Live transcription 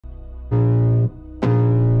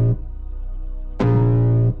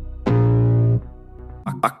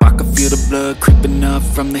feel the blood creeping up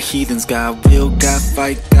from the heathens. Got will, got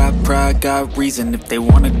fight, got pride, got reason. If they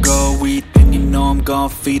wanna go eat, then you know I'm gon'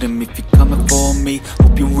 feed them. If you're coming for me,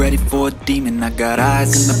 hope you're ready for a demon. I got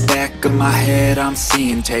eyes in the back of my head, I'm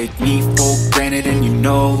seeing. Take me for granted and you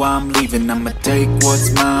know I'm leaving. I'ma take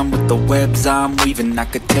what's mine with the webs I'm weaving. I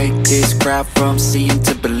could take this crowd from seeing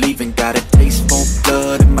to believing. Got a taste for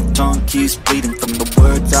blood and my tongue keeps bleeding. From the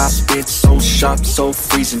words I spit, so sharp, so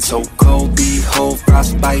freezing, so cold. Behold,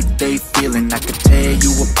 frostbite they feeling. I could tear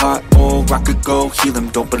you apart or I could go heal them.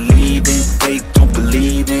 Don't believe in fate, don't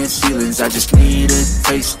believe in ceilings. I just need a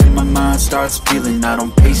taste and my mind starts feeling. I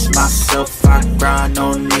don't pace myself, I grind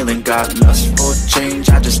on kneeling. Got lust for change,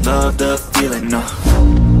 I just love the feeling.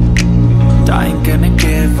 I ain't gonna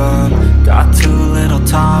give up. Got too little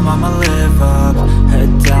time, I'ma live up.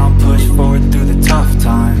 Head down, push forward through the tough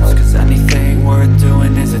times. Cause anything worth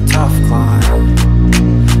doing is a tough climb.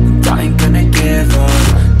 And I ain't gonna give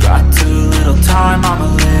up. Got too little time, I'ma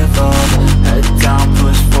live up. Head down,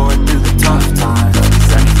 push forward through the tough times.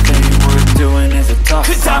 Cause anything worth doing is a tough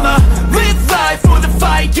climb. Cause I'ma live life for the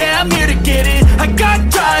fight, yeah, I'm here to get it. I got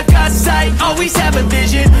drive, got sight, always have a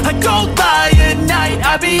vision. I don't lie at night,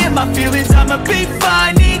 I be in my feelings. I'ma be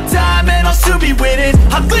fine, need time and I'll soon be winning.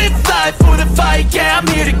 I live life for the fight, yeah, I'm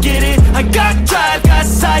here to get it. I got drive, got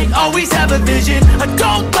sight, always have a vision. I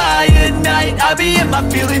don't lie at night, I be in my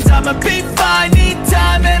feelings. I'ma be fine, need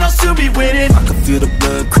time and I'll soon be winning. I can feel the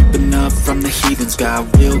blood creeping up from the heathens.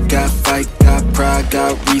 Got will, got fight, got pride,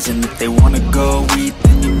 got reason. If they wanna go eat,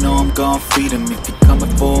 then you know I'm gon' feed them. If you're coming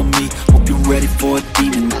for me, hope you're ready for a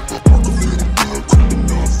demon. I can feel the blood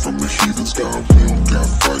creeping up from the heathens. Got will, got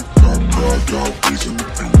fight, got pride, got reason.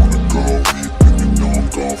 If they wanna go eat, then you know I'm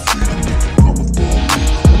gon' feed them. If you're coming for me,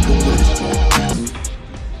 hope you're ready for a demon.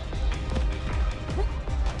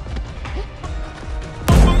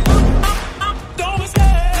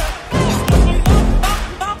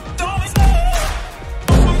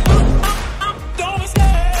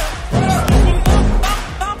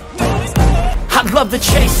 Love the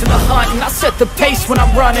chase and the hunt, and I set the pace when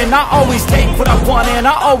I'm running. I always take what I want and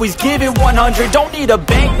I always give it 100. Don't need a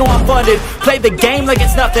bank, no I'm funded. Play the game like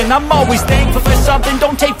it's nothing. I'm always thankful for something.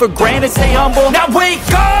 Don't take for granted, stay humble. Now wake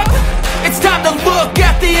up! It's time to look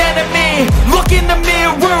at the enemy. Look in the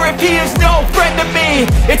mirror if he is no friend to me.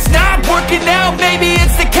 It's not working out, maybe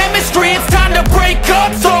it's the chemistry. It's time to break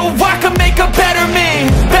up so I can make a better me.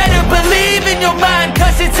 Better believe in your mind,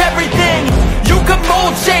 cause it's everything. You can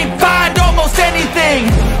mold, shape, find almost anything.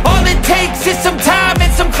 All it takes is some time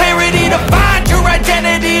and some clarity to find your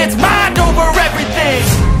identity. It's mind over everything.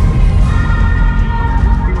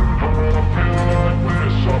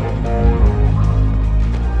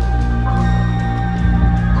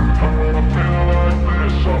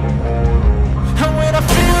 And when I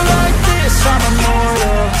feel like this, I'm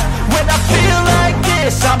immortal. When I feel like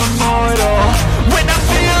this, I'm immortal. When I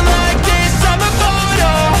feel like this, I'm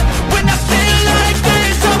immortal. When I feel like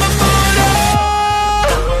this, I'm immortal.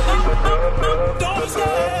 Don't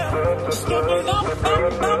stare, stepping up,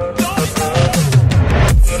 don't stare.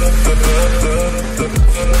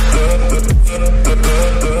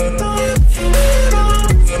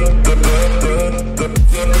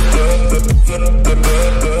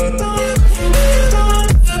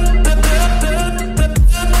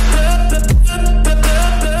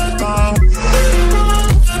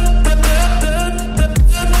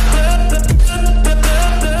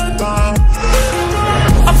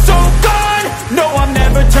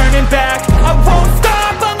 Turning back, I won't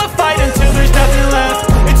stop, I'ma fight until there's nothing left.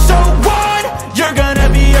 It's so what? You're gonna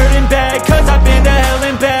be hurting bad, cause I've been to hell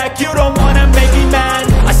and back. You don't wanna make me mad,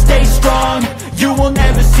 I stay strong, you will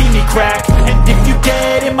never see me crack. And if you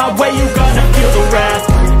get in my way, you're gonna feel the wrath.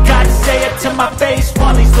 Gotta say it to my face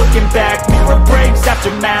while he's looking back. Mirror breaks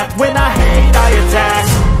after math, when I hate, I attack.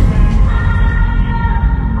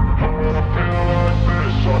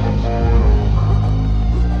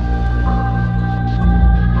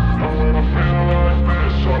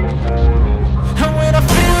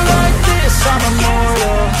 I'm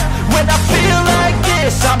immortal. When I feel like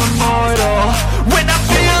this, I'm immortal. When I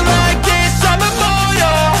feel like this, I'm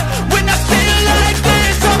immortal. When I feel like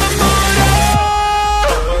this, I'm immortal.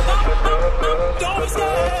 Don't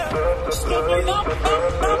stare, stepping up,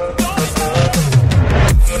 don't stare.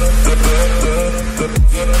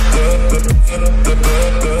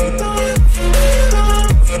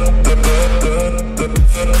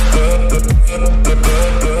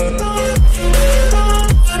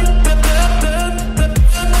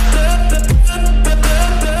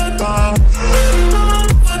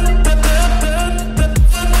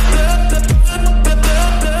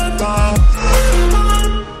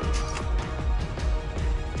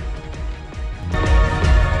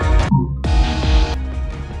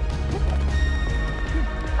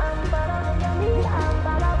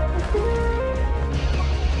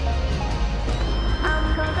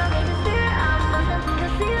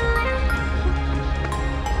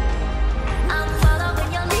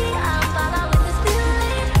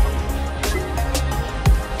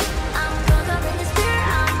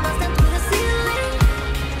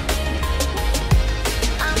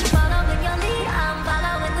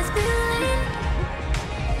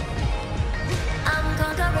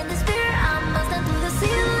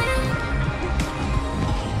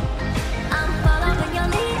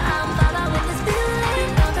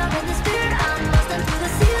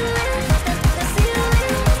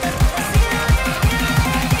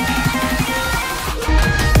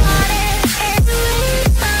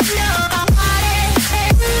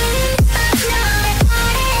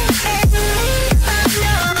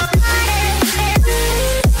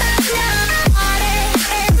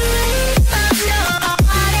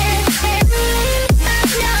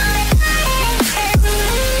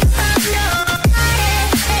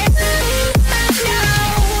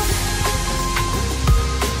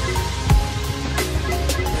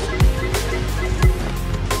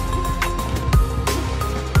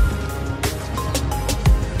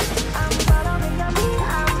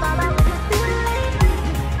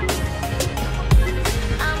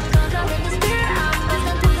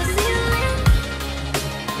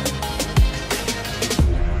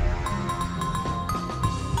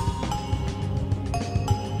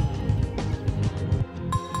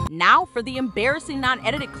 Now for the embarrassing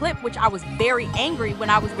non-edited clip, which I was very angry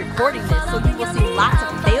when I was recording this, so you will see lots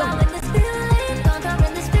of failures.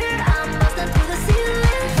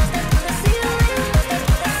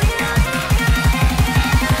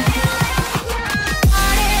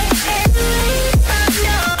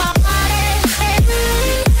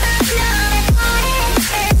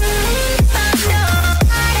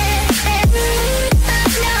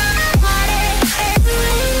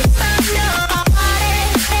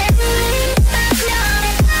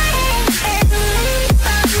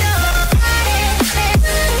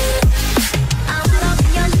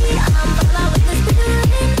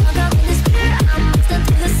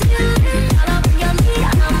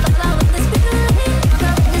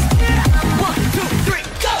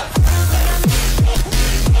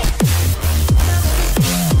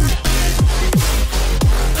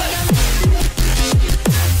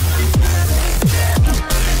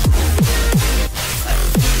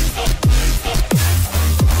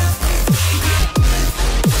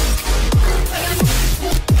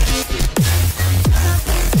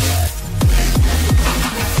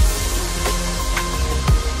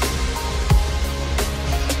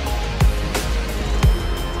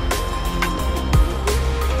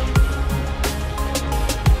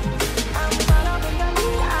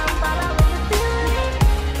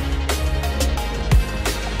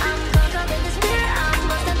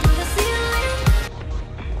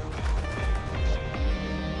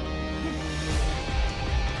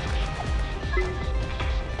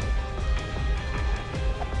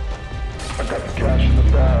 I got the cash in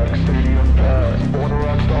the bag, stadium packed. Born a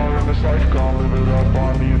rock star in this life, gon' live it up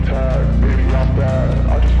on the attack. Baby, I'm bad,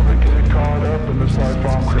 I just wanna get caught up in this life.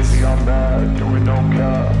 I'm crazy, I'm mad, doing no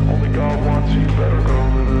cap. Only God wants you, better go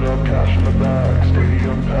live it up. Cash in the bag,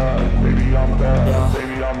 stadium packed. Baby, I'm bad,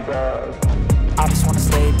 baby, I'm bad. I just wanna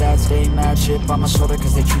stay bad, stay mad. Chip on my shoulder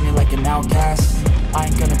cause they treat me like an outcast. I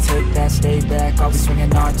ain't gonna take that, stay back. I'll be swinging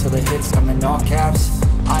hard till the hits come in all caps.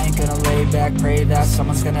 I ain't gonna lay back, pray that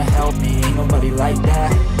someone's gonna help me. Ain't nobody like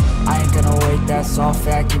that. I ain't gonna wait, that's all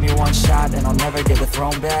fact. Give me one shot and I'll never get the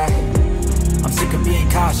throne back. I'm sick of being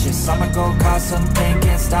cautious, I'ma go cause something,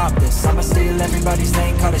 can't stop this. I'ma steal everybody's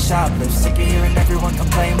lane, cut a shoplift. Sick of hearing everyone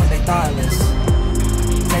complain when they thoughtless.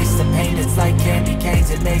 Taste the pain, it's like candy canes.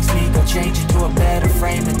 It makes me go change into a better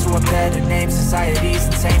frame, into a better name. Society's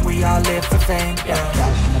insane, we all live for fame, yeah.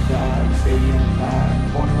 Cash in the bag, stadium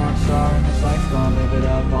packed. Born a rock star in this life, gonna live it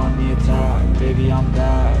up on the attack. Baby, I'm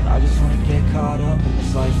bad, I just wanna get caught up in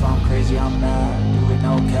this life. I'm crazy, I'm mad, do it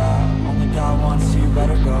no cap. Only God wants you,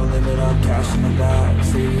 better go live it up. Cash in the bag,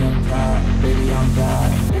 stadium packed. Baby, I'm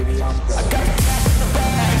bad, baby, I'm bad. I got the cash in the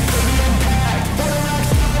bag, stadium packed. Born a rock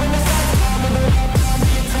star in this life, gonna live it up.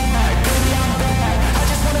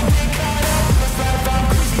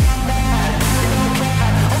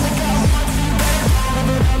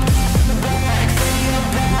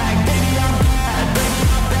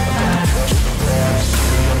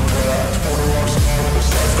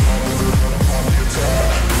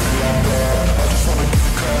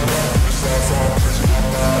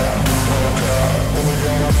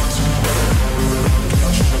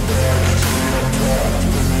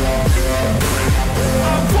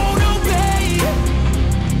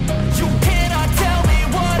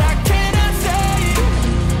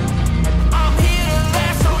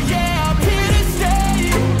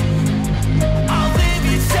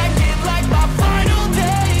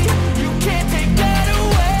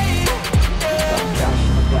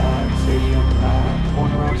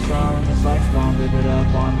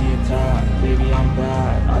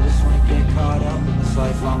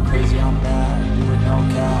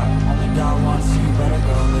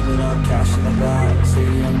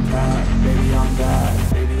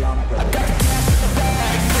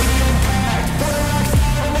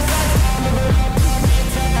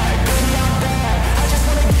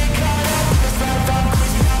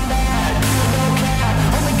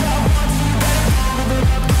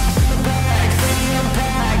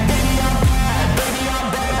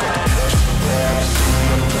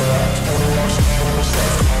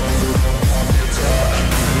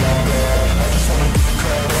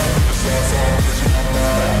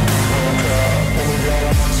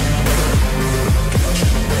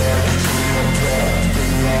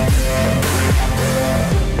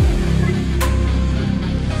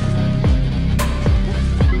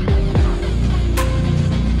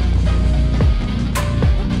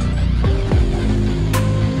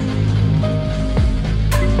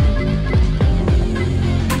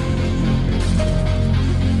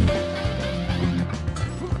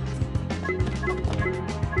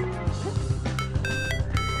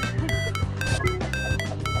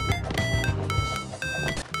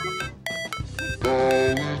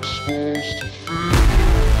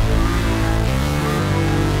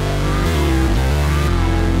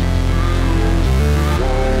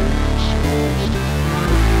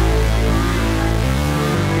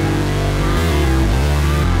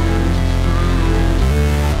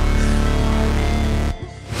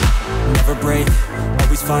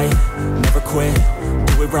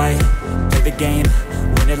 game,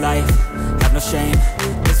 win it life, have no shame.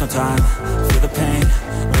 There's no time, feel the pain,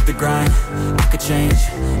 live the grind. I could change,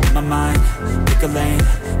 in my mind, pick a lane,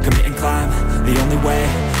 commit and climb. The only way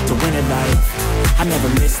to win at life, I never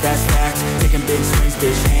miss, that's fact. Taking big swings,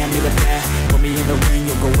 bitch, hand me the bat. Put me in the ring,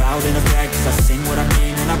 you'll go out in a bag. Cause I sing what I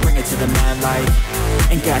mean and I bring it to the mad light.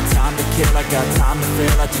 Ain't got time to kill, I got time to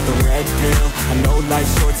feel. I took the red pill, I know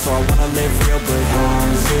life's short so I wanna live real. But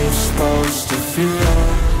how's it supposed to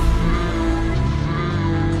feel?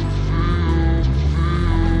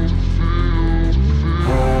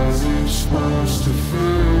 How's it supposed to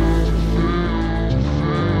feel?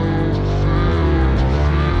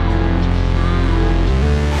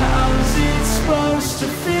 How's it supposed to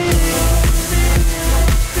feel?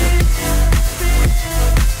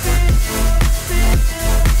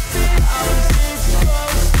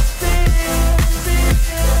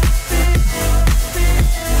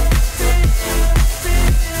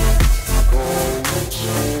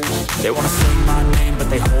 They wanna sing my name, but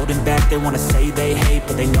they holding back. They wanna say they hate,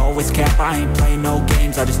 but they know it's cap. I ain't play no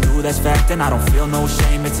games, I just do that's fact. And I don't feel no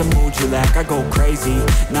shame, it's a mood you lack. I go crazy,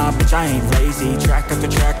 nah bitch I ain't lazy. Track after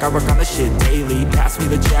track, I work on this shit daily. Pass me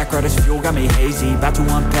the jack, right as fuel, got me hazy. About to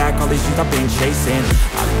unpack all these things I've been chasing.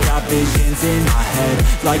 I've got visions in my head,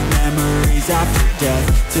 like memories after death.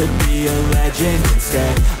 To be a legend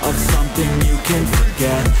instead of something you can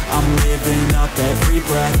forget. I'm living up every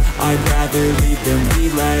breath, I'd rather lead than be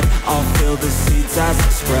led. I'll fill the seats as I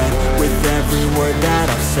spread with every word that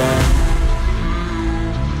I've said.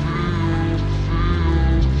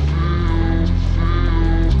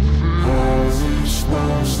 How's it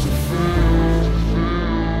supposed to feel?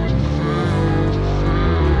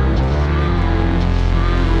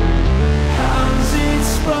 How's it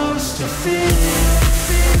supposed to feel?